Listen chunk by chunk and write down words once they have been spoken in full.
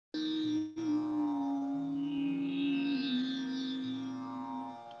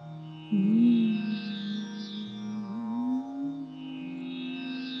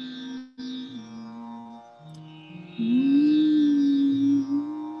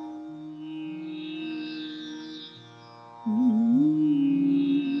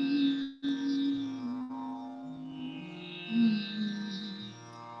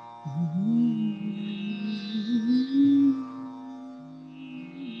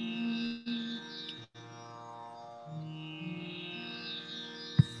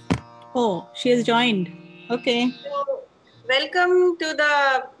Oh, she has joined. Okay. So, welcome to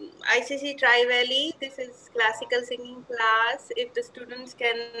the ICC Tri Valley. This is classical singing class. If the students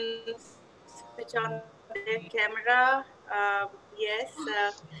can switch on their camera, yes,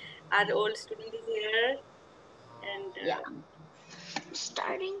 our old student is here, and Yeah.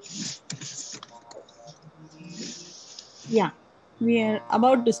 Starting. Yeah, we are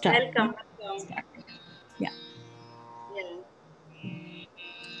about to start. welcome, welcome. Yeah. Yeah.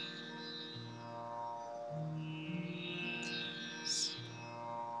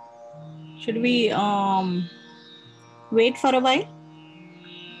 Should we wait for a while?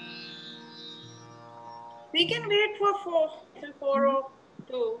 We can wait for till 4 or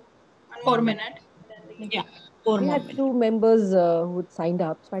 2. One 4 more minutes. minute. Then we can. Yeah, 4 We more had minutes. 2 members who signed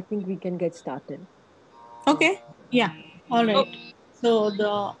up, so I think we can get started. Okay. Yeah. All right. Okay. So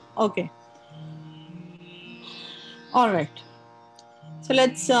okay. All right. So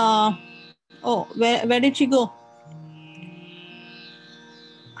let's. Oh, where did she go?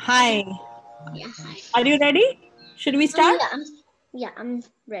 Hi. Yeah. Are you ready? Should we start? I'm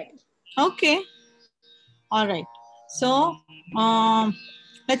ready. Okay. All right. So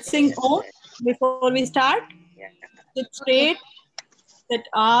let's sing Om before we start. Sit straight. Okay. Sit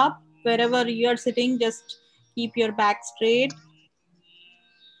up. Wherever you are sitting, just keep your back straight.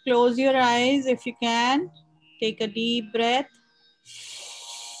 Close your eyes if you can. Take a deep breath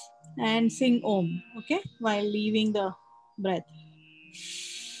and sing Om, okay? While leaving the breath.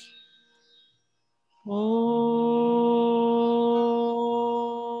 Om.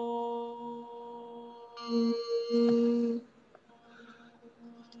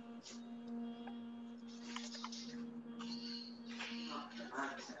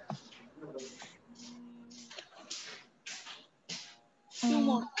 Two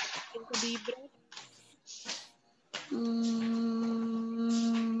more. Take a deep breath.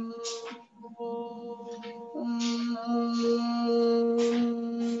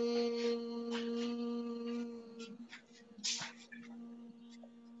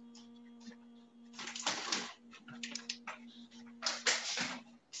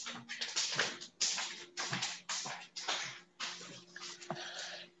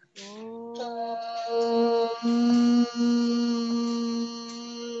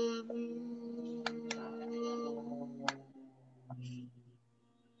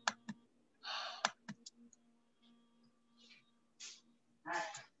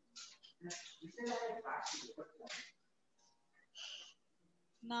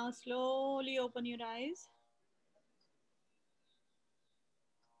 Now slowly open your eyes.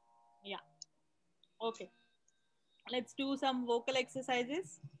 Yeah. Okay. Let's do some vocal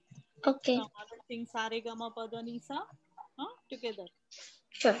exercises. Okay. Let's sing Sare Gama Pada Nisa together.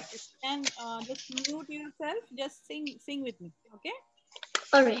 Sure. If you can just mute yourself, just sing with me. Okay?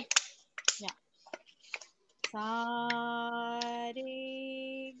 All right. Yeah. Sare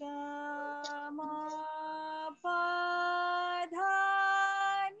Gama Pada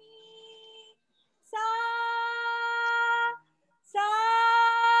Ni Sa Sa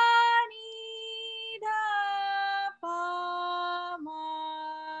Ni Dha Pa Ma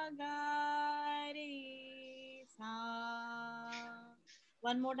Ga Re Sa.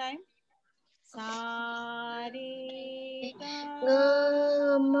 One more time. Sa Re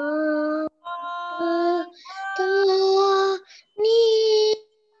Gama Pa da ni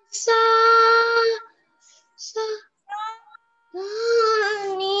sa sa da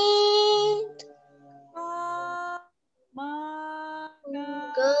ni Pa Ma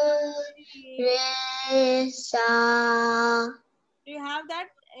ga re sa. Do you have that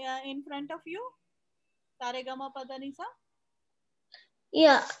in front of you? Saregama Padanisa?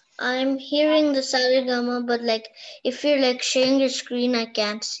 Yeah, I'm hearing the Saregama, but like if you're like sharing your screen, I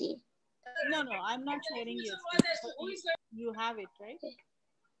can't see. No, no, I'm not sharing your screen. But you have it, right?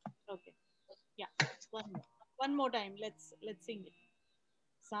 Okay. Yeah. One more time. Let's sing it.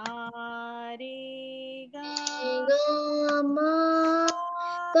 Sa re ga Gama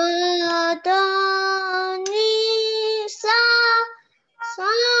pada ni sa sa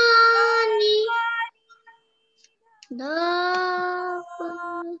ni da pa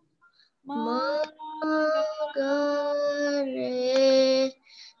ma ga re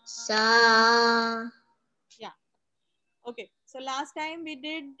sa. So last time we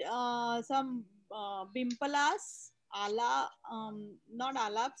did some bimpalas, not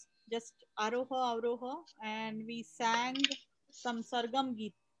alaps, just aroha, avroha, and we sang some sargam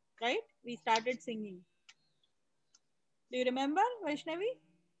geet, right? We started singing. Do you remember, Vaishnavi?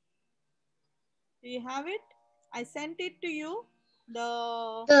 Do you have it? I sent it to you.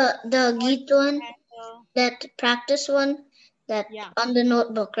 The Geet one, And, that practice one, that yeah. on the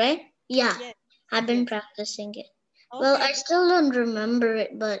notebook, right? Yeah, Yes. I've been Yes. practicing it. Okay. Well, I still don't remember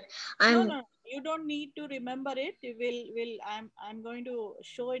it, but No. You don't need to remember it. I'm going to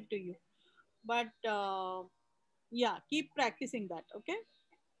show it to you. But yeah, keep practicing that. Okay.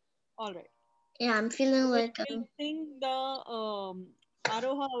 All right. yeah, I'm feeling like We'll sing the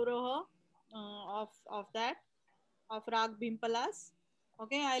aroha avroha of that of Rag Bimpalas.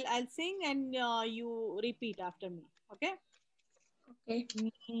 Okay, I'll sing and you repeat after me. Okay. okay.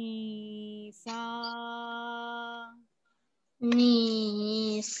 Ni sa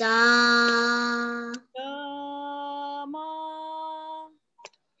Ni sa ga ma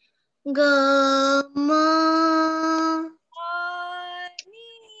ga ma pa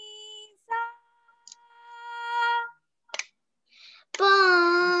ni sa pa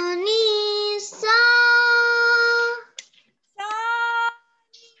ni sa sa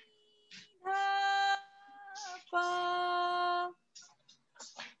ni dha pa.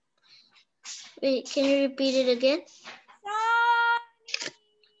 Wait, can you repeat it again? Sa ni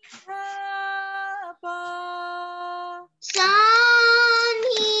dha pa. Sa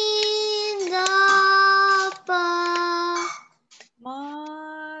ni da pa Ma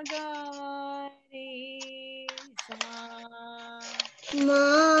ga re sa. ma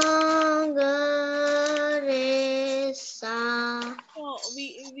ga re sa. So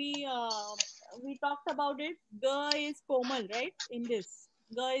we talked about it. Ga is komal, right? In this,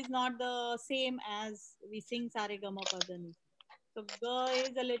 ga is not the same as we sing saregama padani. So ga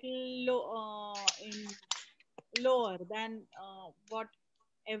is a little in lower than what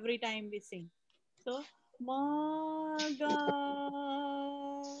every time we sing. So ma ga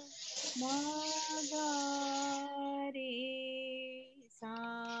ma ga re sa.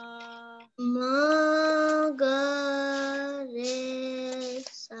 Ma ga re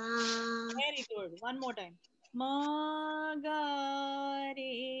sa. Very good. One more time. Ma ga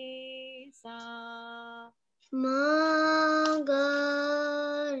re sa. Ma ga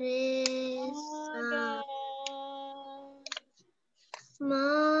re Ma sa. ga. Ma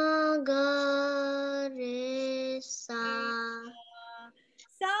ga re sa.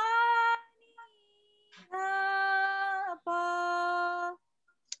 Sa ni dha pa.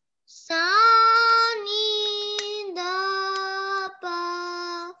 Sa ni da pa.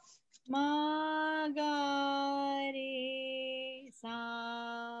 Ma ga re sa.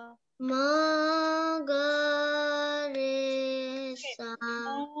 Ma ga re sa.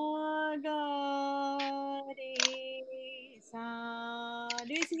 Ma ga re sa.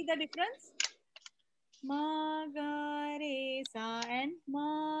 Do you see the difference? Ma ga re sa and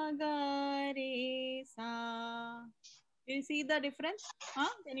ma ga re sa. Do you see the difference? Huh?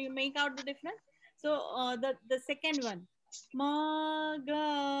 Can you make out the difference? So the second one, ma ga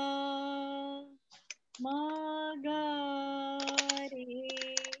re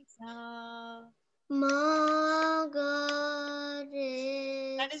sa. Ma ga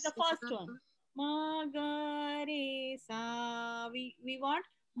re. That is the first one. Ma ga re sa. We want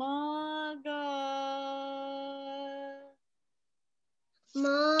ma ga.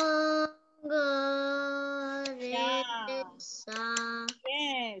 Ma ga re Yeah. sa.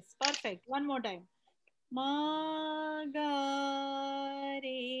 Yes, perfect. One more time. Ma ga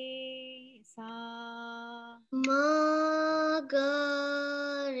re sa. Ma ga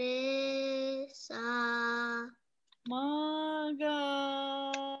re sa. Ma ga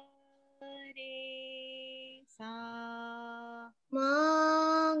re sa. Ma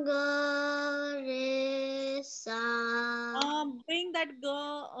ga re sa. Bring that ga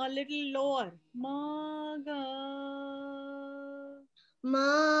a little lower. Ma ga.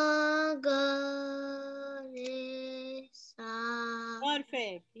 Ma ga re sa.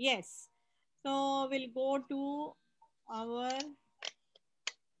 Perfect. Yes. So we'll go to our.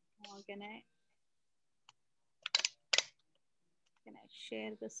 Can I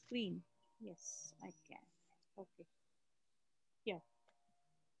share the screen? Yes, I can. Okay. Yeah.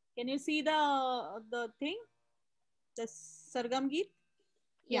 Can you see the thing? The Sargam Geet?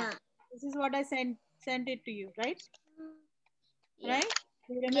 Yeah. This is what I sent it to you, right? Yeah. Right?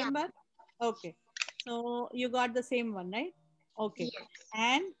 Do you remember? Okay. So you got the same one, right? Okay. Yes.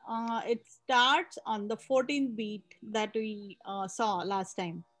 And it starts on the 14th beat that we saw last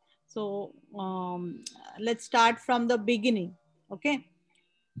time. So let's start from the beginning. Okay.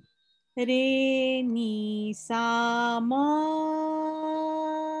 Re ni sa ma.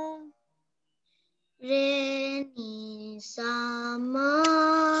 Re ni sa ma.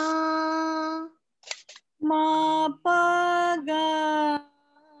 Ma pa ga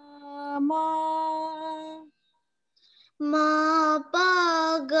ma. Ma pa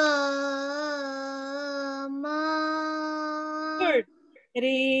ga ma. Good.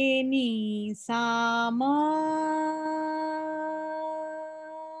 Re ni sa ma.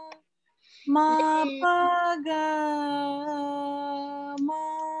 Ma pa ga ma.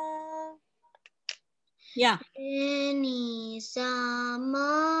 Yeah. Re ni sa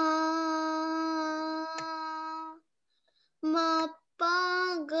ma. Ma pa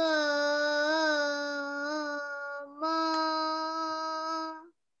ga ma.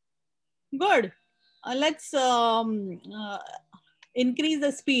 Good. Let's increase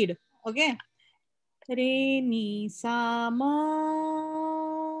the speed. Okay. Re ni sa ma.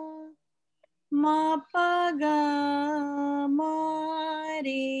 Ma pa ga ma.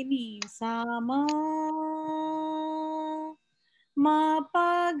 Re ni sa ma. Ma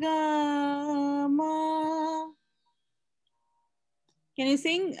pa ga ma. Can you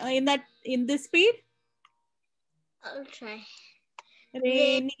sing in this speed? I'll try.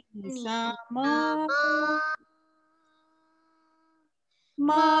 Re ni sa ma.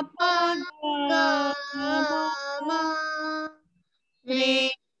 Ma pa ga ma.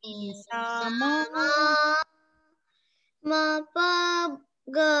 Re ni sa ma. Ma pa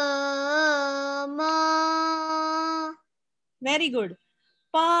ga ma. Very good.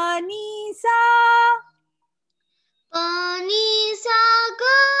 Pa ni sa. Pa ni sa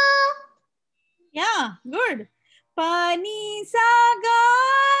ga. Yeah, good. Pa ni sa ga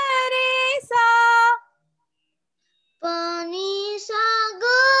re sa. Pa ni sa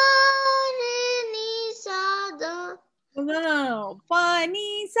ga re ni sa da. No. Pa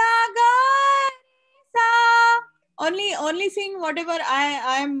ni sa ga re sa. Only sing whatever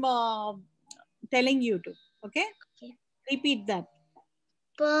I'm telling you to. Okay? Okay. Repeat that.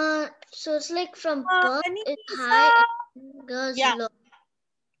 Pa, so it's like from Pa pa ni is sa. high and ga is Yeah. low.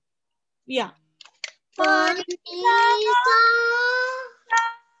 Yeah. Pa Pa ni ni sa sa. ga.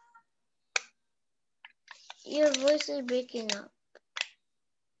 Your voice is breaking up.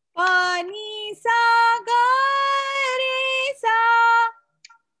 Pa ni sa ga re sa.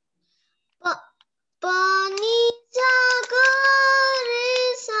 Pa ni sa ga re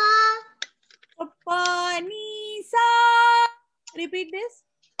sa. Pa ni sa. Repeat this.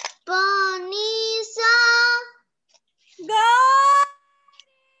 Pa ni sa Ga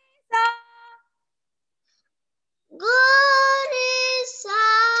sa. ga re sa.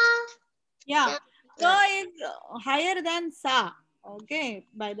 Yeah. Ga is higher than sa. Okay.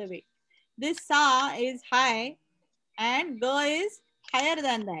 By the way, this sa is high and ga is higher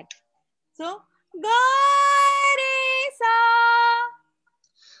than that. So ga re sa.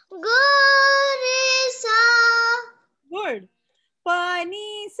 Ga re sa. Good. Pa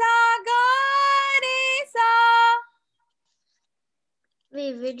ni sa ga re sa.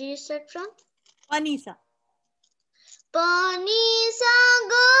 Wait, where do you start from? Pa ni sa. Pa ni sa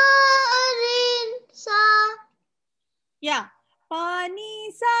ga re sa. Yeah. Pa ni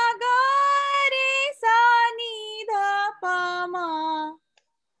sa ga re sa ni da pa ma.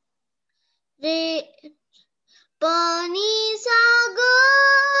 Re. Pa ni sa ga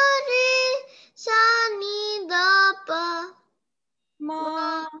re sa ni da pa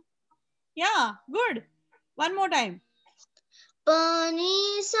Ma. Yeah, good. One more time. pa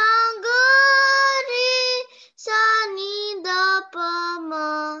ni sa ga re sa ni da pa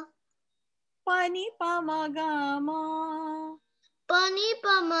ma. Pa ni pa ma ga ma. Pa ni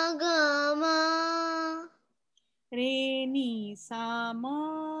pa ma ga ma. Re ni sa ma.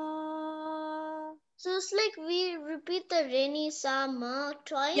 So it's like we repeat the re ni sa ma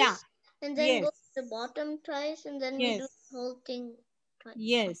twice. Yeah. And then go Yes. to the bottom twice, and then we Yes. do the whole thing twice.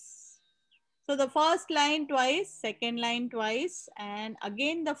 Yes. So the first line twice, second line twice, and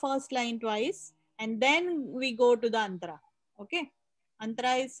again the first line twice, and then we go to the antara. Okay.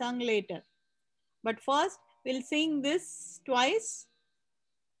 Antara is sung later. But first we'll sing this twice,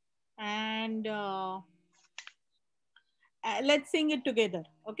 and let's sing it together.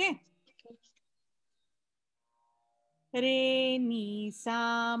 Okay. Re ni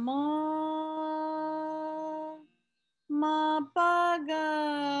sa ma. Ma pa ga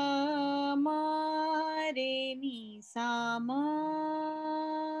ma. Re ni sa ma.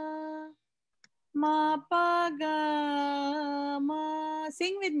 Ma pa ga ma.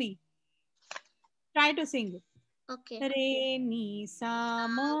 Sing with me. Try to sing it. Okay. Re ni sa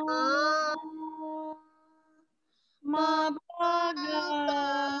ma. Ma pa pa ga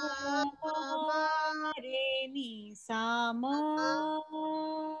ma re ni sa ma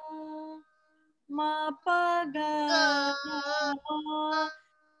ma pa ga ma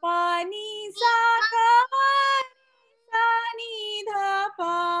pa ni sa ga sa ni dha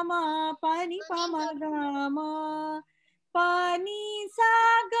pa ma pa ni pa ma ga ma pa ni sa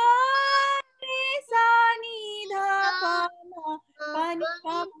ga re sa ni dha pa ma pa ni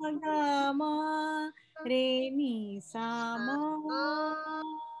pa ma ga ma re ni sa ma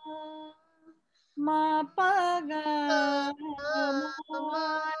ma pa ga ma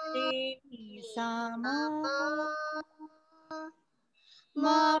re ni sa ma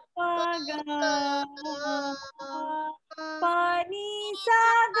ma pa ga ma pa ni sa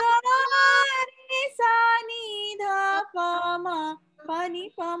ga re sa ni dha pa ma pa ni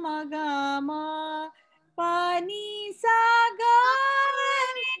pa ma ga ma pa ni sa ga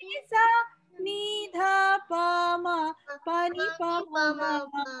re sa ni dha pa ma pa ni pa ma ga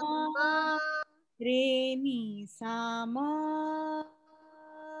ma re ni sa ma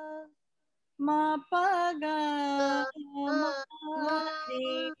ma pa ga ma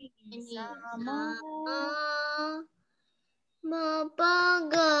re ni sa ma ma pa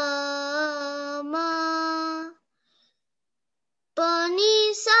ga ma pa ni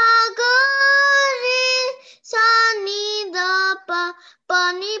sa ga re sa ni da pa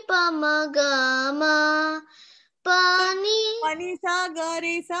ni pa ma ga ma pa ni pa ni sa ga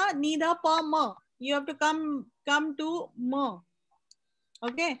re sa ni dha pa ma. You have to come to ma.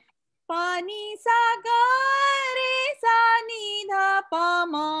 Okay. Pa ni sa ga re sa ni dha pa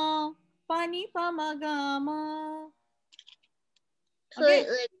ma pa ni pa ma ga ma. so Okay.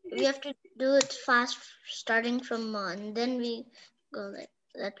 like we have to do it fast starting from ma and then we go like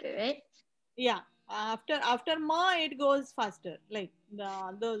that way, right? Yeah. After ma it goes faster. Like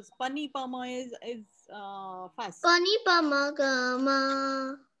those pani pama is fast. Pa ni pa ma ga ma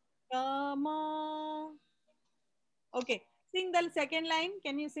Kama. Okay. Sing the second line.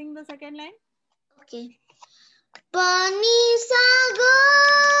 Can you sing the second line? okay. Pa ni sa ga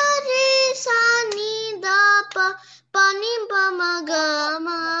re sa ni da pa ni pa ma ga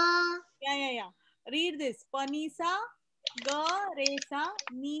ma Yeah. Read this. Panisa ga re sa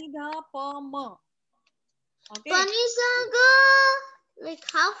ni dha pa ma. Okay. pa ni sa ga like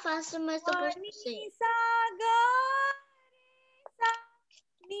how fast am I supposed to say? Panisa ga re sa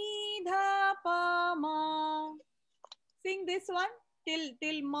ni dha pa ma. Sing this one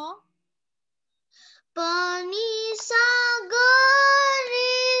till ma. Pa ni sa ga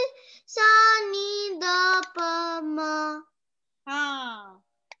re sa ni da pa ma.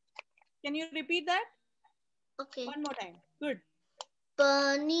 Can you repeat that? Okay. One more time. Good.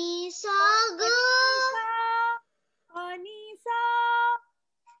 Pa ni sa ga Panisa.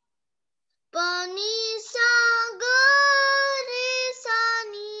 pa ni sa ga re sa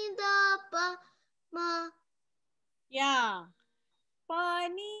ni da pa ma. Yeah.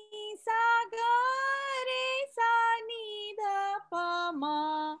 Panisa ga re sa ni dha pa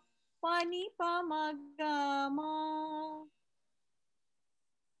ma pani pa ma ga ma.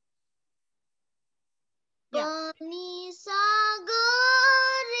 Yeah. Pa ni sa ga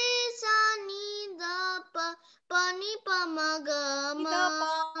re sa ni da pa ni pa ma ga Ni ma. dha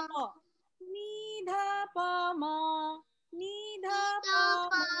pa ma. Ni dha pa ma. Ni dha Da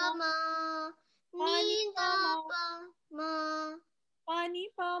pa pa ma. ma. Pani Ni pa da ma. pa ma. Pani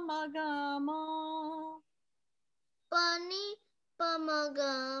pa ma ga ma. Pa ni pa ma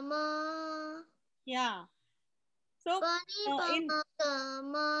ga ma. Yeah. So Pa ni pa in ma ga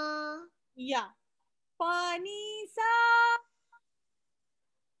ma. yeah. Panisa.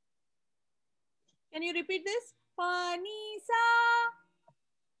 Can you repeat this? Panisa.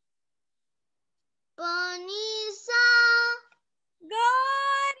 Pa ni sa Ga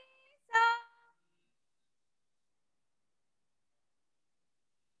re sa.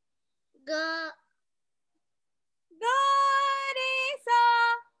 ga Ga re sa.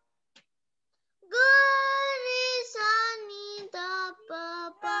 ga re sa ni da pa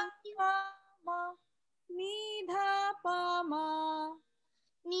pa Dha pa ma. Ni dha pa ma.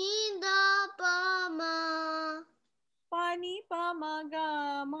 ni da pa ma. Pani pa ma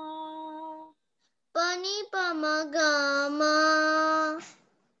ga ma. Pa ni pa ma ga ma.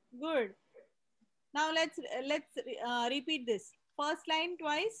 Good. Now let's repeat this. First line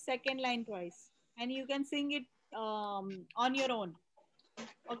twice, second line twice, and you can sing it on your own.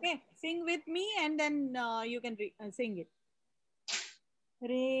 Okay, sing with me, and then you can sing it.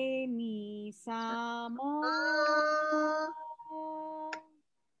 Re ni sa ma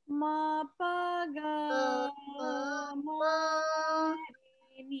ma pa ga ma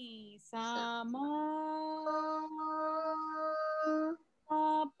re ni sa ma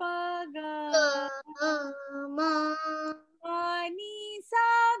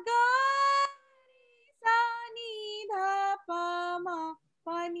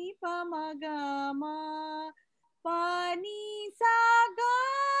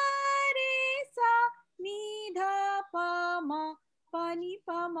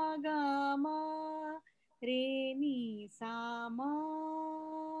pa ma ga ma, re ni sa ma,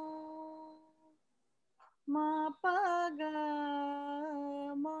 ma pa ga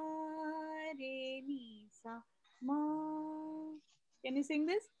ma, re ni sa ma. Can you sing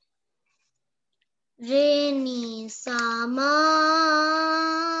this? Re ni sa ma,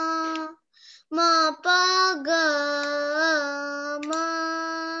 ma pa ga ma,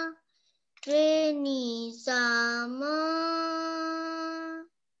 re ni sa ma,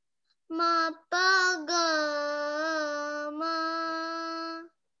 ma pa ga ma,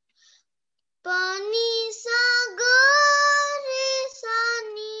 pa ni sa ga re sa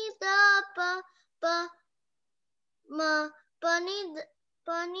ni da pa ma pa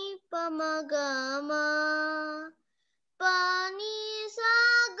ni pa ma ga ma, pa ni sa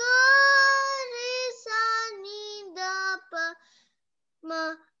ga re sa ni da ma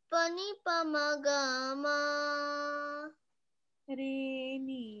pa ni pa ma ga ma, Re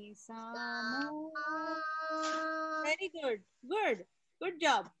ni sa ma. Very good. Good. Good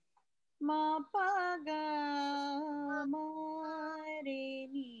job. Ma pa ga ma,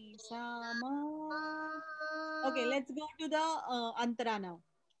 re ni sa ma. Okay, let's go to the antara now.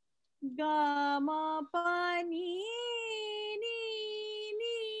 Ga ma pa ni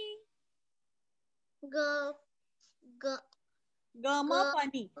ni. ga ga Ga ma pa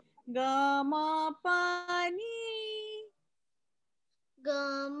ni. Ga ma pa ni.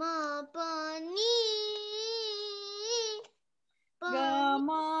 ga ma pa ni Ga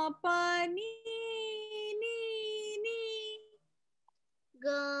ma pa ni ni.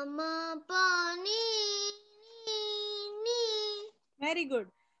 ga ma pa ni ni. Very good.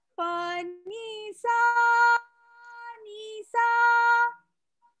 Pa ni sa ni sa.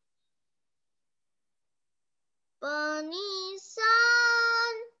 Pa ni sa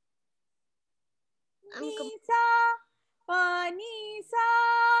Ni sa. Pa ni sa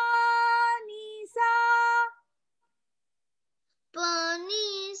ni sa. pa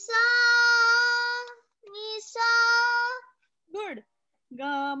ni sa ni sa. Good.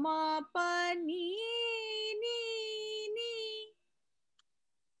 Ga ma pa ni ni.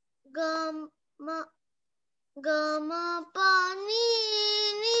 ga ma pa ni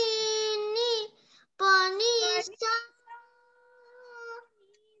pa ni sa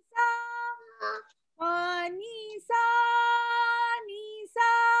Sa. Pa ni sa ni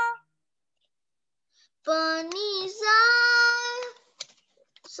sa. pa ni sa.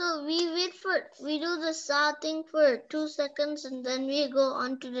 So we do the sa thing for 2 seconds and then we go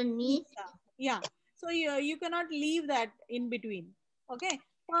on to the ni. Yeah. So you cannot leave that in between. Okay.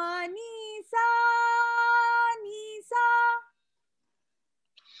 Pa ni sa ni sa.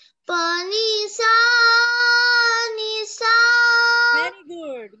 Pa ni sa ni sa. Very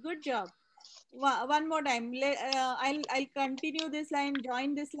good. Good job. One more time. I'll continue this line,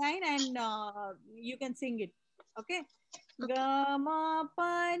 join this line, and you can sing it. Okay. Ga ma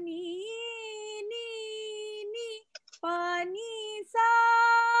pa ni pa ni sa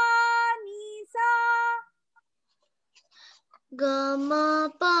ni sa. Ga ma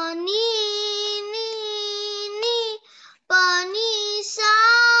pa ni pa ni sa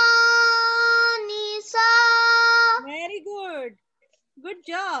ni sa. Very good. Good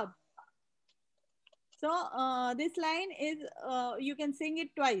job. So this line is you can sing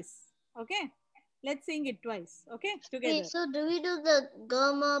it twice. Okay. Let's sing it twice. Okay. Together. Wait, so do we do the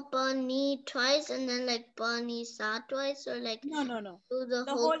ga ma pa ni twice and then like pa ni sa twice, or like No. do the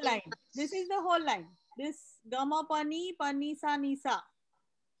The whole whole thing? line. This is the whole line. This gama pani pani sa ni sa.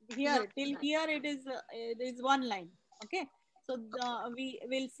 Here till here it is one line. Okay. So we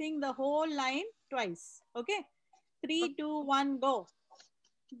will sing the whole line twice. Okay. 3, 2, 1, go.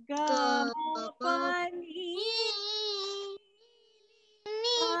 Gama pani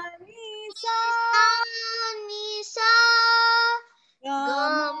pani sa ni sa.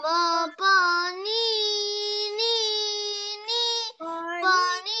 Ga ma pa ni pa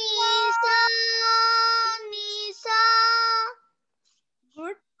ni sa ni sa.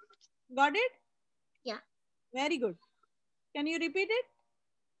 Good. Got it? Yeah. Very good. Can you repeat it?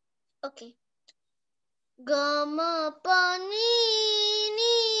 Okay. Ga ma pa ni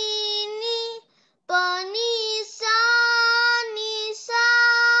pa ni sa ni sa.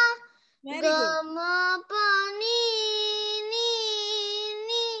 Very Ga good. ma pa ni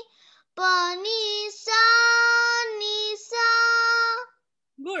pa ni sa ni sa.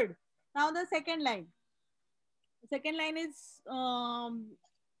 Good. Now the second line. The second line is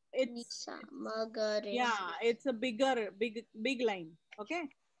Ni it's sa ma ga re. yeah, it's a big line. Okay.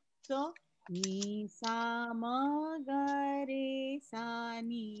 So ni sa ma ga re sa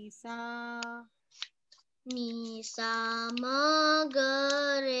ni sa. Ni sa ma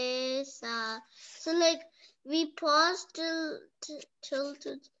ga re sa. So like we pause till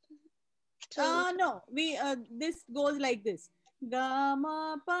No, we this goes like this. Ga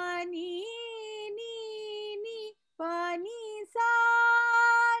ma pa ni ni pa ni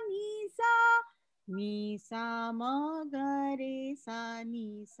sa ma ga re sa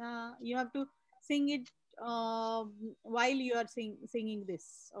ni sa. You have to sing it while you are singing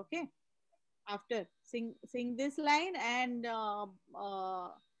this. Okay. After sing this line and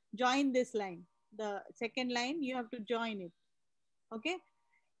join this line. The second line you have to join it. Okay.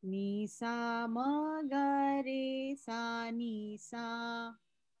 Ni sa ma ga re sa ni sa.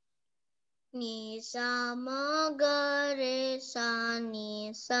 Ni sa ma ga re sa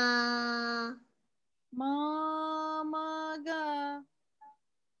ni sa. Ma ga.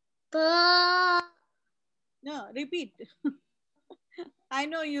 Pa. No, repeat. I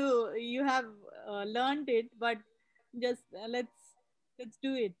know you have learned it, but just let's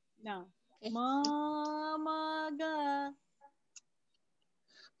do it now. Okay. Ma ga.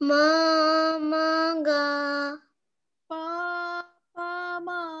 Ma ga. Pa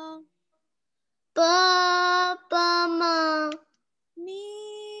ma. Pa ma.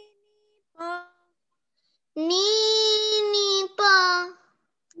 Ni pa. Ni pa.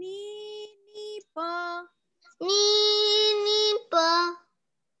 Ni pa. Ni pa.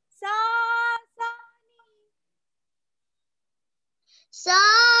 Sa ni. Sa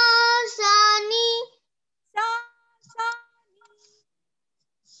ni. Sa ni.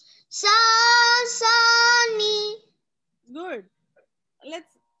 Sa ni. Good.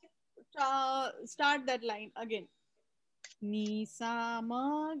 Let's start that line again. Ni sa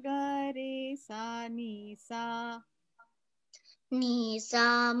ma ga re sa ni sa. Ni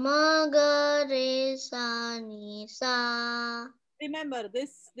sa ma ga re sa ni sa. Remember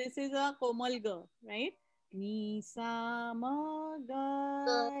this is a komal ga, right? Ni sa ma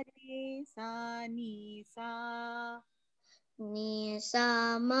ga re sa ni sa. Ni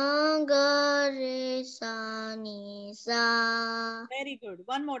sa ma ga re sa ni sa. Very good.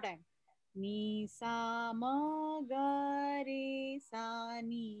 One more time. Ni sa ma ga re sa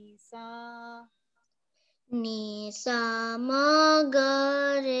ni sa. Ni sa ma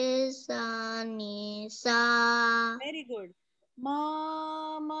ga re sa ni sa. Very good.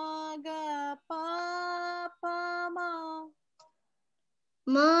 Ma ga pa ma.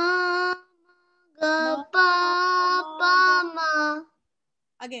 Ma ga pa ma.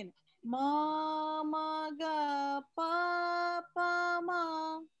 Again. Ma ga pa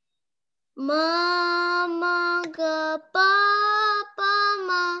ma. Ma ga pa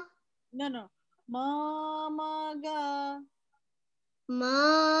ma. No. Ma ga. Ma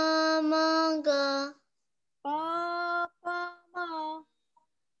ga. Pa ma.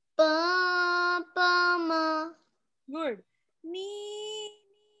 Pa ma. Good. Ni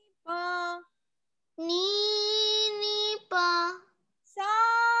pa. Ni pa. Sa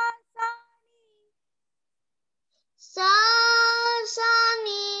ni. Sa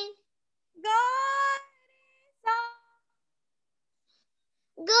ni. Ga re sa.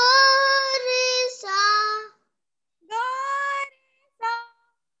 Ga re sa. Ga re sa.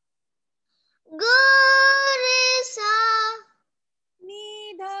 Ga re sa.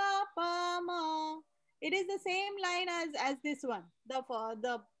 Ni dha pa ma. It is the same line as this one, the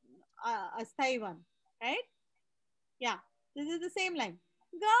asthai one, right? Yeah, this is the same line.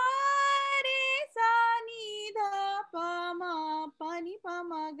 Ga re sa ni dha pa ma pa ni pa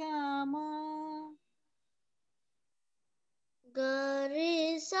ma ga ma. Ga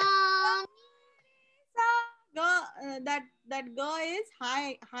re sa. Sa ga that ga is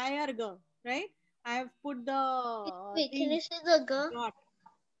higher ga, right? I have put the Wait, can thing you see the ga? dot.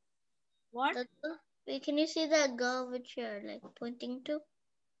 What? Wait, can you see that ga which you're like pointing to?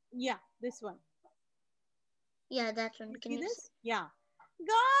 Yeah, this one. Yeah, that one. Can See you this? Yeah.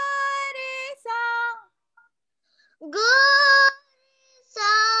 Ga re sa. Ga re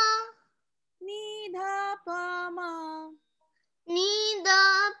sa. Ni dha pa ma. Ni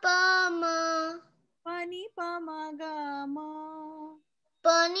da pa ma. Pa ni pa ma ga ma.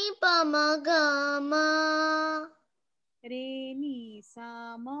 Pa ni pa ma ga ma. Re ni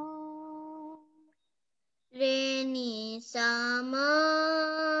sa ma. Re ni sa ma.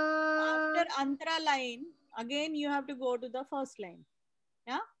 After antara line, again you have to go to the first line.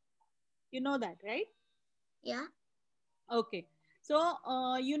 Yeah? You know that, right? Yeah. Okay. So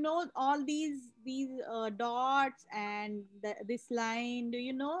you know all these dots and this line. Do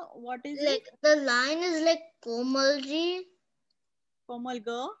you know what is Like it? the line is like Komalji. Komal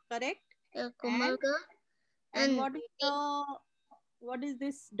ga, correct? Komal ga. And what is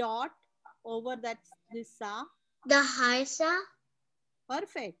this dot over that this sa? The high sa.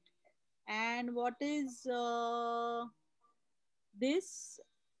 Perfect. And what is this?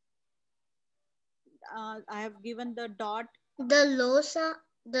 I have given the dot. The low sa.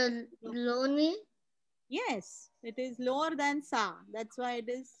 The low ni. Yes, it is lower than sa. That's why it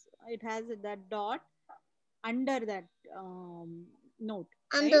is. It has that dot under that note.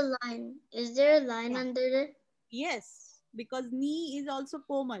 And Right? the line. Is there a line Yeah. under it? Yes, because ni is also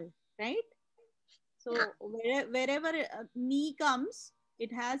komal, right? So wherever ni comes,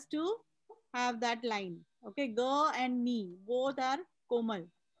 it has to have that line. Okay, ga and ni both are komal.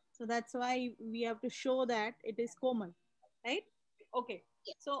 So that's why we have to show that it is komal, right? Okay.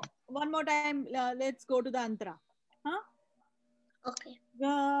 So one more time, let's go to the antara. Huh? Okay.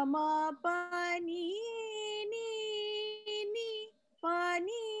 Ga ma pa ni ni pa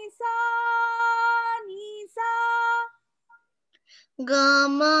ni sa ni sa. Ga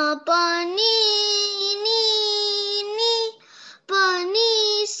ma pa ni pa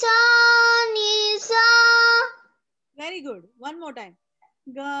ni sa ni sa. Very good. One more time.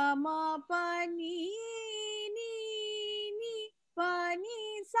 Ga ma pa ni pa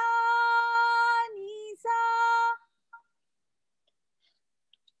ni sa ni sa.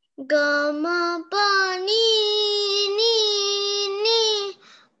 Ga ma pa ni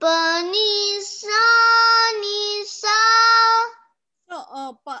pa ni sa ni sa. So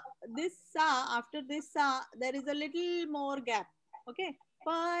this sa, after this sa, there is a little more gap. Okay.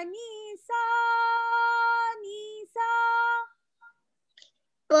 Pa ni sa ni sa.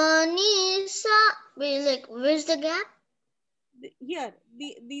 Pa ni sa. Wait, like, where's the gap? Here,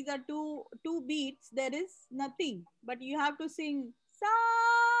 these are two beats. There is nothing, but you have to sing sa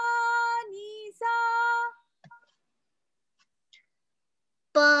ni sa.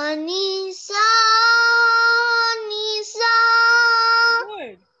 Pa ni sa ni sa.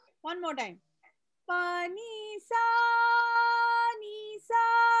 Good. One more time. Pa ni sa ni sa.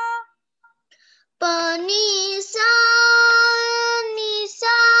 Pa ni sa ni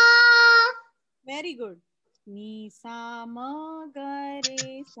sa. Very good. Ni sa ma ga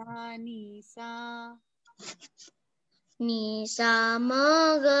re sa ni sa. Ni sa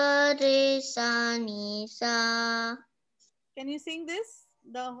ma ga re sa ni sa. Can you sing this?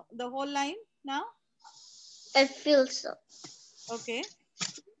 The whole line now? I feel so. Okay.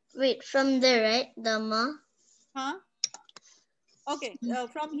 Wait, from there, right? The ma. Huh? Okay.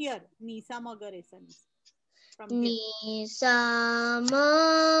 From here. Ni sa ma ga re sa ni sa. From here. Ni sa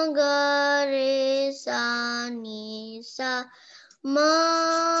ma ga re sa ni sa.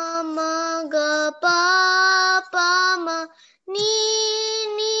 Ma ga pa ma ni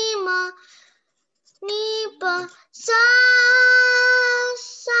ma ni pa sa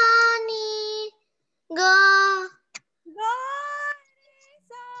ni ga Ga re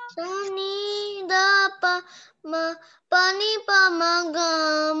sa. sa ni da pa ni pa ma ga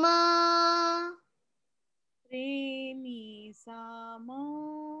ma. Re ni sa ma.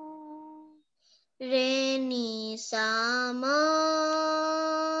 Re ni sa ma.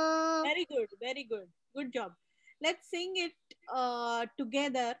 Very good. Very good. Good job. Let's sing it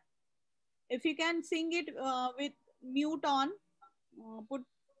together. If you can sing it with mute on, put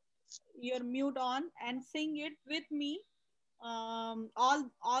your mute on and sing it with me. All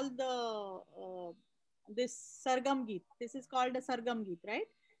the this Sargam Geet. This is called a Sargam Geet, right?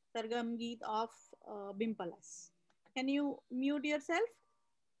 Sargam Geet of Bimpalas. Can you mute yourself?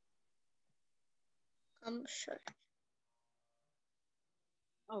 I'm sure.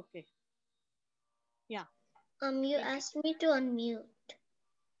 Okay. Yeah. You asked me to unmute.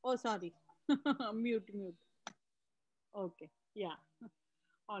 Oh, sorry. Mute. Okay. Yeah.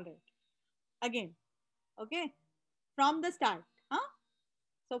 All right. Again. Okay. From the start. Huh?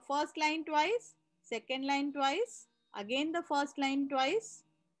 So first line twice, second line twice, again the first line twice,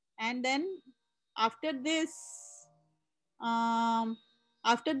 and then after this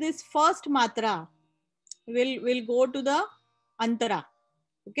first matra, we'll go to the antara.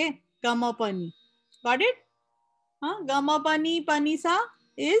 Okay. Gamapani. Got it? Huh? Gamapani panisa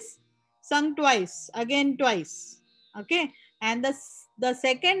is sung twice, again twice. Okay. And the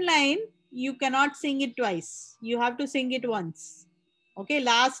second line, you cannot sing it twice. You have to sing it once. Okay.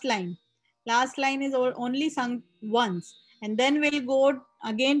 Last line is only sung once. And then we'll go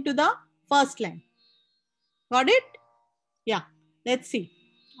again to the first line. Got it? Yeah. Let's see.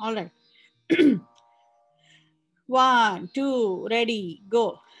 All right. 1, 2, ready,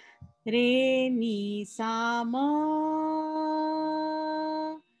 go. Re ni sa ma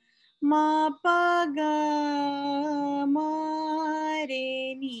pa ga ma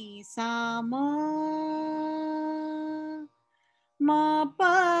re ni sa ma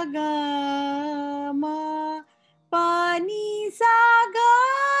pa ga ma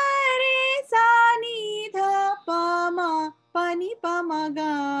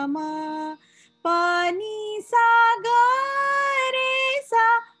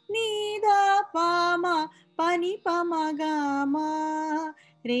ma ga ma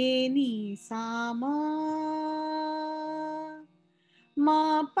re ni sa ma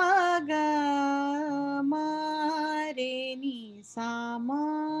ma pa ga ma re ni sa ma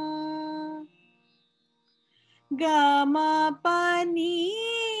ga ma pa ni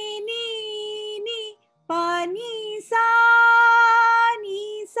ni pa ni sa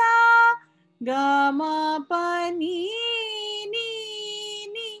ga ma pa ni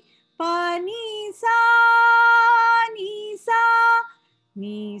pa ni sa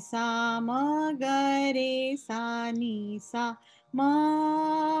ni sa ma ga re sa ni sa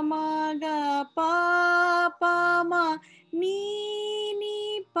ma ga pa ma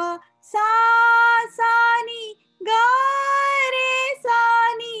ni pa sa ni ga re sa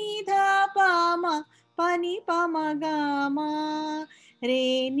ni dha pa ni pa ma ga ma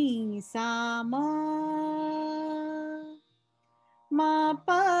re ni sa ma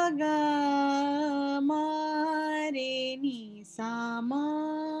pa ga ma re ni sa ma.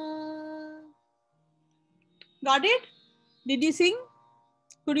 Got it? Did you sing?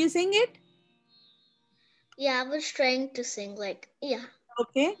 Could you sing it? Yeah, I was trying to sing like, yeah.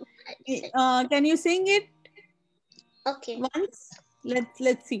 Okay. Can you sing it Okay. once?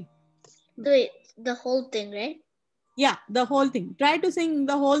 Let's see. Wait, the whole thing, right? Yeah, the whole thing. Try to sing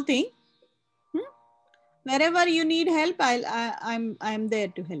the whole thing. Wherever you need help, I'm there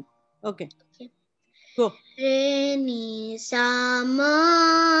to help. Okay. Go. Re ni sa ma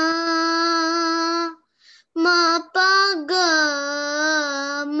pa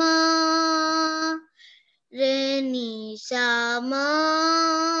ga ma re ni sa ma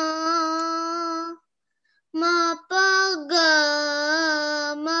pa ga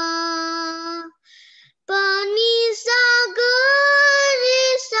ma pa ni sa ga re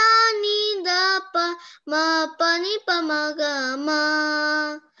sa ni da pa ma pa ni pa ma ga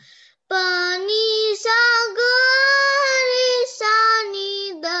ma pa ni sa ga re sa ni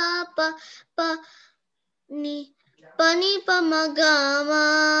da pa ni pa ni pa ma ga ma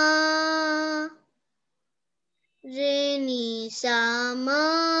re ni sa ma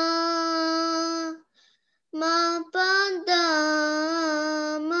pa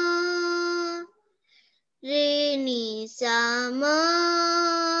da ma re ni sa ma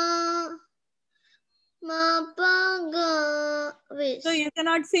pa ga. Wait. So you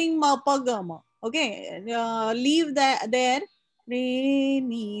cannot sing ma pa ga ma. Okay. Leave that there. Re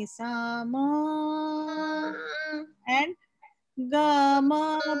ni sa ma and ga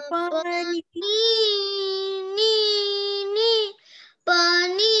ma pa ni pa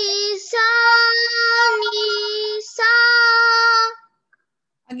ni sa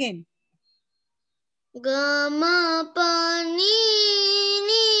again. Ga ma pa ni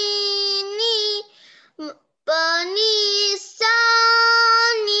pa ni sa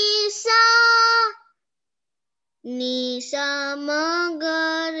ni sa ma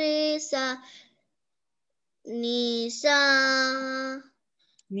ga re sa ni sa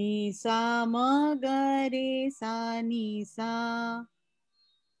ma ga re sa ni sa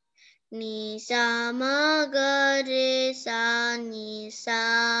ma ga re sa ni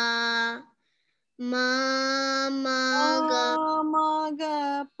sa ma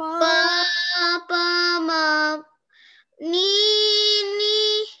ga pa ma ni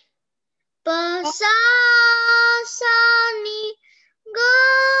pa sa ni ga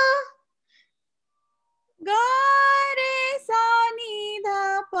re sa ni dha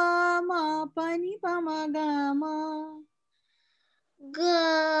pa ma pa ni pa ma ga ma ga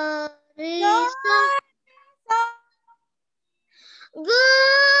re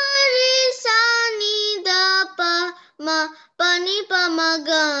sa ni da pa ni pa ma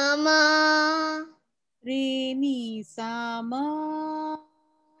ga ma re ni sa ma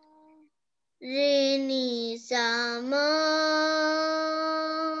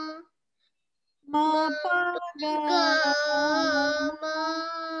pa ga ma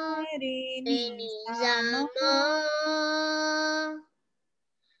re ni sa ma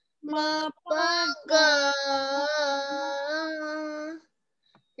pa ga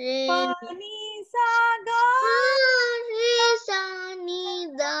pa ni sa ga re sa ni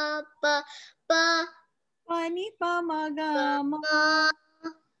da pa ni pa ma ga ma.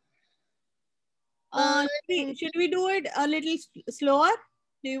 Should we do it a little slower?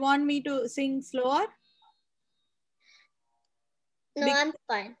 Do you want me to sing slower? No, I'm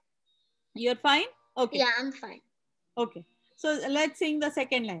fine. You're fine? Okay. Yeah, I'm fine. Okay. So let's sing the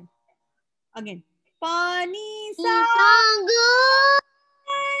second line. Again. Pa ni sa ga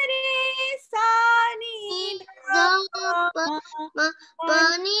re sa ni da pa pa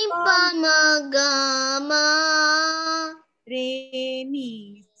ni pa ma ga ma re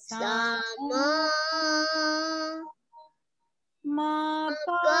ni sa ma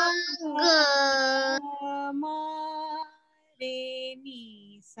ga ma re ni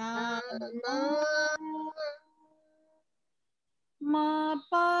sa ma ma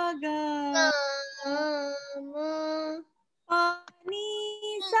pa ga ma pa ni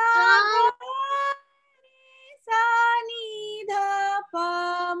sa ga re sa ni dha pa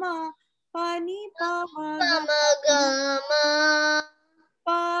ma pa ni pa ma ga ma ga ma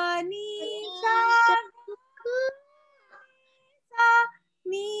pa ni sa sa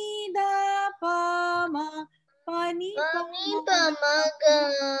ni dha pa ma pa ni pa pa ma ga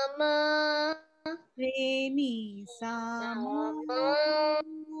ma re ni sa ma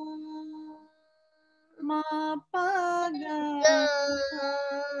ma pa ga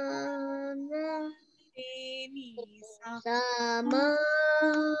re ni sa. sama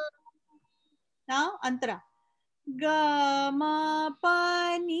Now antara ga ma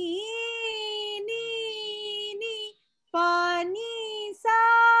pa ni ni ni pa ni sa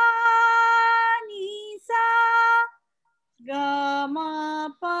ga ma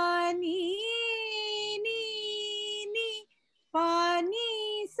pa ni ni pa ni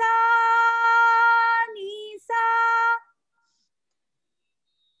sa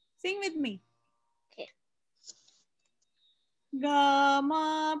sing with me. Okay. Ga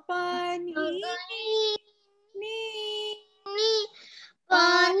ma pa ni ni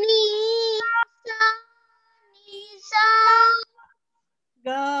pa ni sa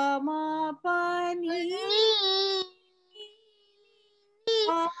ga ma pa ni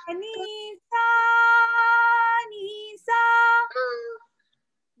pa ni sa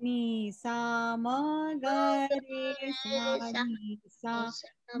ni sa ma ga re sa ni sa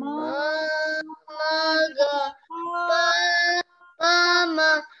ma ga pa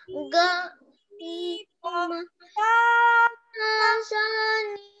ma ga ni pa ma sa sa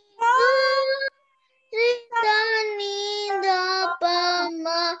ni sa ni da pa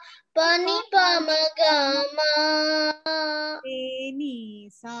ma pa ni pa ma ga ma re ni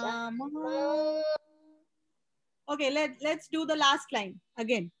sa ma. Okay, let's do the last line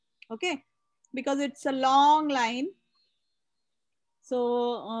again. Okay, because it's a long line,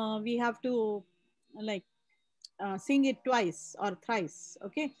 so we have to like sing it twice or thrice.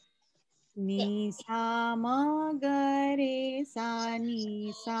 Okay, ni sa ma ga re sa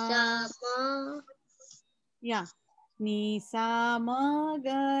ni sa. Yeah, ni sa ma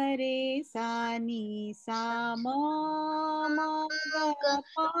ga re sa ni sa ma ga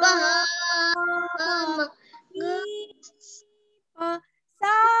pa ni pa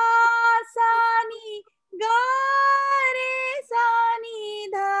sa ni ga re sa ni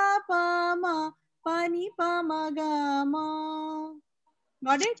dha pa ma pa ni pa ma ga ma.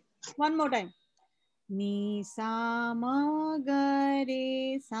 Got it? One more time. Ni sa ma ga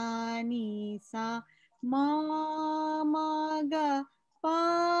re sa ni sa ma ga pa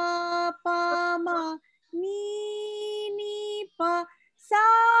ma ni pa sa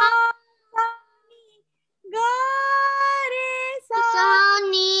ni ga re sa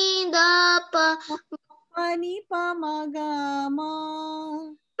ni da pa ni pa ma ga ma.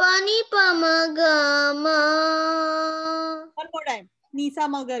 pa ni pa ma ga ma. One more time. Ni sa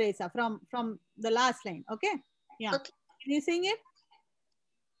ma ga re sa from the last line. Okay? Yeah. Okay. Can you sing it?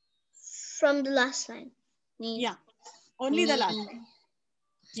 From the last line. Yeah. Only the last line.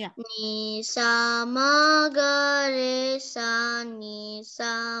 Yeah. Ni sa ma ga re sa ni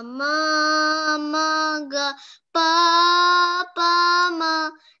sa ma ga pa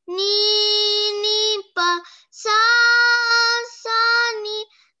ma ni pa sa ni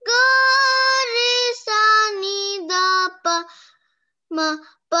ga re sa ni da pa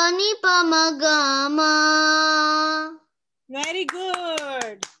ni pa ma ga ma. Very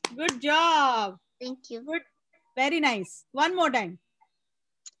good. Good job. Thank you. Good. Very nice. One more time.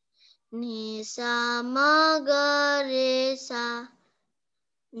 Ni sa ma ga re sa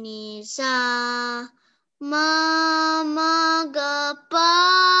ni sa ma ga pa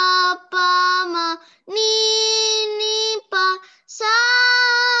ma ni pa sa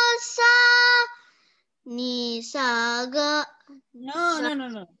ni sa ga. No.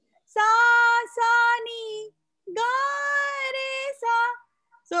 Sa ni ga re sa.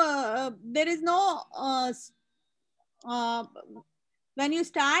 So there is no when you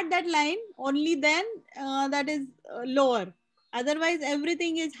start that line, only then that is lower. Otherwise,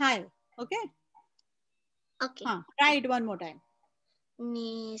 everything is high. Okay? Okay. Try it one more time.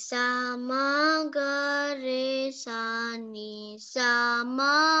 Ni sa ma ga re sa ni sa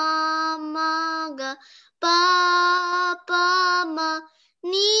ma ga pa ma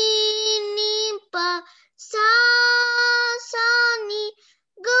ni pa sa ni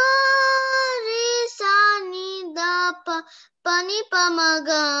ga re sa ni da pa ni Pani pama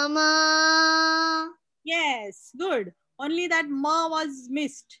gama. Yes, good. Only that ma was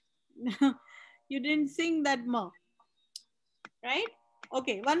missed. You didn't sing that ma. Right?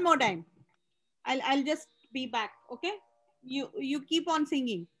 Okay, one more time. I'll just be back. Okay? You keep on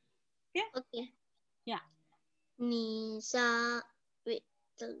singing. Okay? Okay. Yeah. Ni sa. Wait,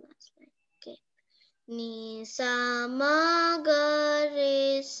 the last line. Okay. Ni sa ma ga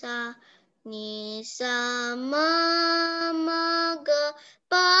re sa. Ni sa ma ga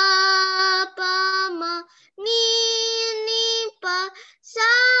pa ma. Ni pa sa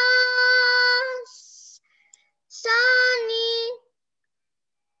ni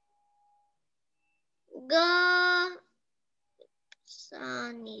ga sa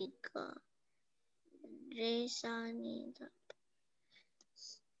ni ga re sa ni da.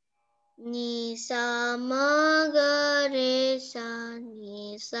 Ni sa ma ga re sa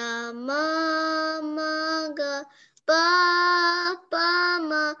ni sa ma ga pa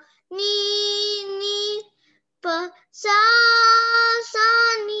ma ni pa sa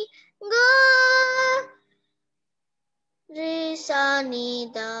ni ga re sa ni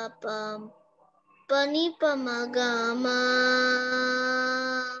da pa ni pa ma ga ma.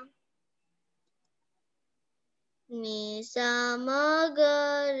 Ni sa ma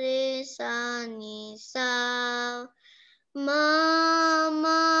ga re sa ni sa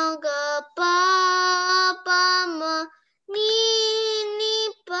ma ga pa ma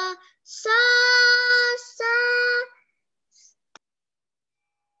ni pa sa.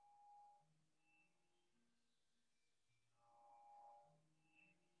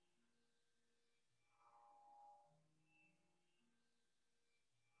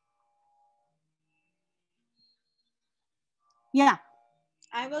 Yeah.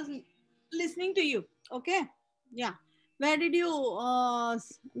 I was listening to you. Okay? Yeah. Where did you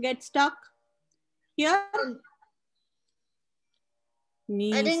get stuck? Here? I didn't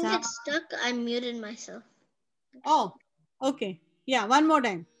Nisa. get stuck. I muted myself. Oh, okay. Yeah, one more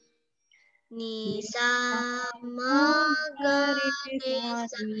time. Ni sa ma ga re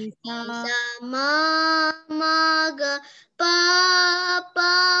sa ni sa ma ga pa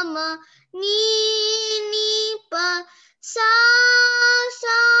ma ni pa sa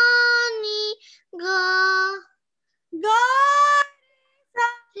ni ga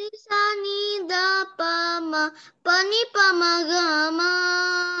re sa ni da pa ni pa ma ga ma.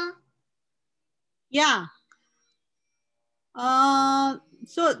 Yeah.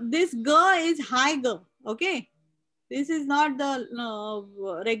 So this G is high G. Okay. This is not the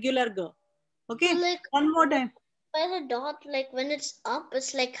regular G. Okay. So like one more time. by the dot, like when it's up,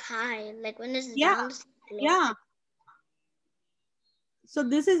 it's like high. Like when it's Yeah. down, it's low. Yeah. So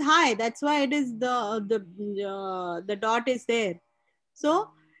this is high. That's why it is the dot is there.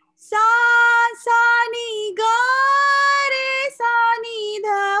 So sa ni ga re sa ni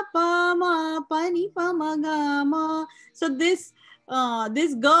dha pa ma pa ni pa ma ga ma. So this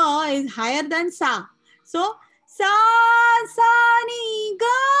ga is higher than sa. So sa ni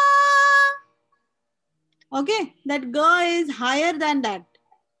ga. Okay, that ga is higher than that.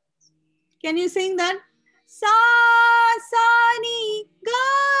 Can you sing that? Sa ni ga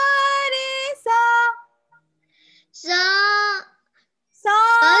re sa. Sa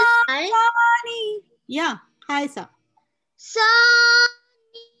ni. Yeah, hi sa. Sa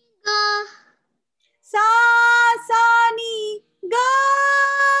ni ga. Sa ni ga.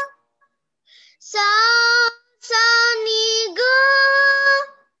 Sa ni ga.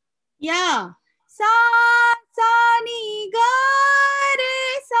 Yeah. Sa ni ga re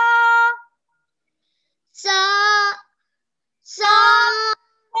sa. Sa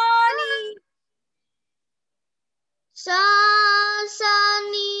ni. Sa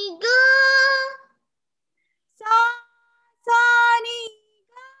ni ga. Sa ni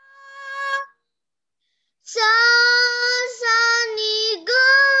ga. Sa ni ga.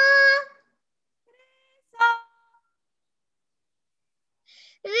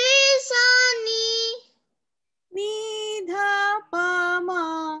 Re sa ni. Ni dha pa ma.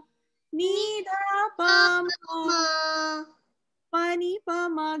 Ni dha pa ma. Pa ni pa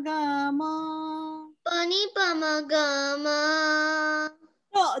ma ga ma. Pa ni pa ma ga ma.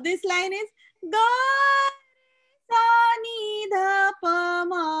 So this line is ga sa ni dha pa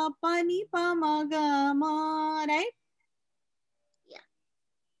ma pa ni pa ma ga ma, right? Yeah.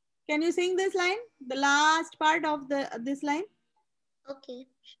 Can you sing this line? The last part of this line? Okay.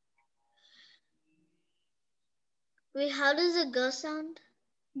 Wait, how does a ga sound?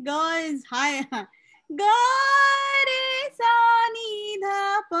 Ga is high. Ga re sa ni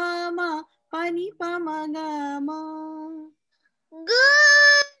dha pa ma pa ni pa ma ga ma. Ga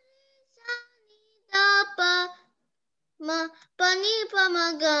sa ni da pa ma pani pa ma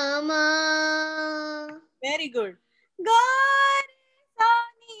ga ma. Very good. Ga re sa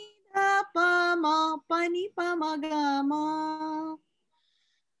ni dha pa ma pa ni pa ma ga ma.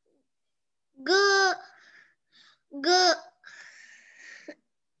 Ga ga.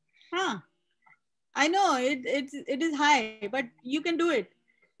 Huh. I know it is high, but you can do it.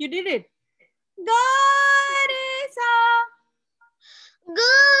 You did it. Ga re sa.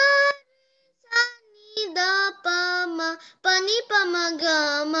 Ga sa ni da pa ma pani pa ma ga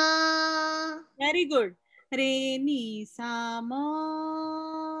ma. Very good. Re ni sa ma.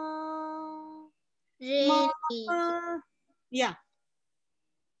 Re Ma. ni. Yeah.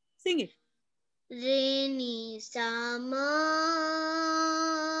 Sing it. Re ni sa ma.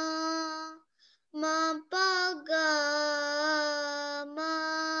 Ma pa ga ma.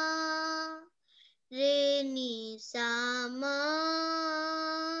 Re ni sa ma.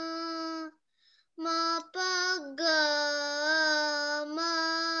 Ma pa ga ma.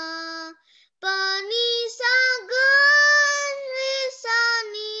 Pa ni sa ga re sa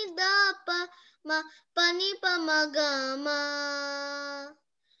ni da pa ma pa ni pa ma ga ma.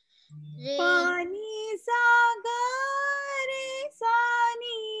 Pa ni sa ga re sa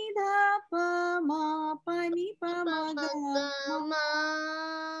ni dha pa ma pa ni pa ma ga ma.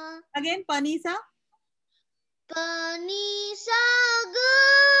 Again, pa ni sa. Pa ni sa ga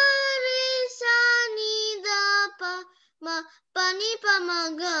re sa ni da pa ma pa ni pa ma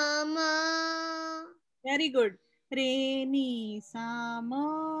ga ma. Very good. Re ni sa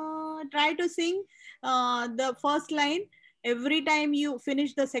ma. Try to sing the first line every time you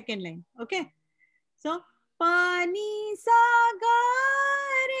finish the second line. Okay. So pa ni sa ga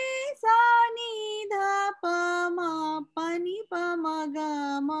re sa ni dha pa ma pa ni pa ma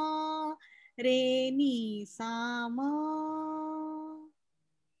ga ma. Re ni sa ma.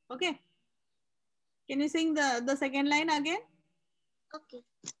 Okay. Can you sing the second line again? Okay.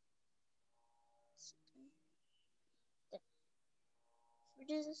 What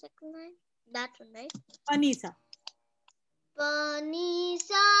is the second line? That one, right? Panisa. Pa ni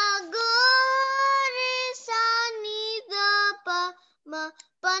sa ga re sa ni da pa ma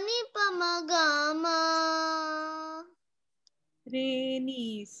pa ni pa ma ga ma. Re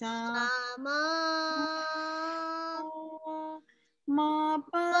ni sa Ma ma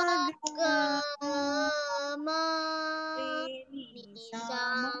pa ga ma. re ni Ni sa sa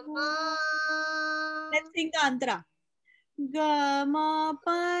ma. ma. Let's sing the antara. Ga ma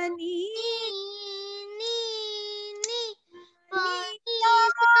pa ni Ni pa ni ni sa.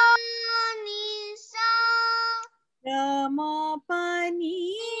 sa ni sa. Ga ma pa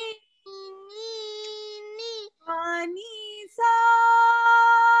ni Ni pa ni sa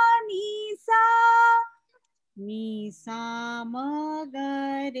ni sa. Ni sa ma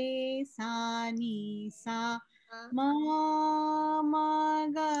ga re sa ni sa ma ma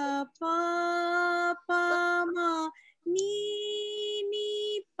ga pa pa ma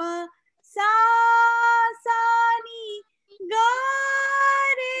ni pa sa sa ni ga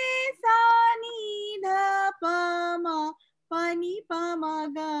re sa ni dha pa ma pa ni pa ma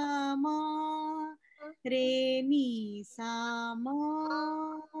ga ma. Re ni sa ma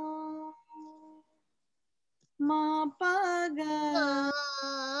ma pa ga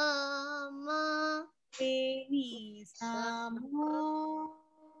ma. re ni sa ma.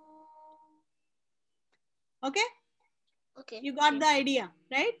 Okay, Okay. you got the idea,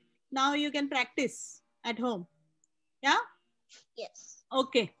 right? Now you can practice at home. Yeah. Yes.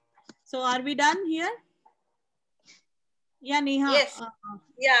 Okay, so are we done here? Yeah, Neha. Yes.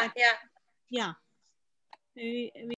 Yeah. Yeah. We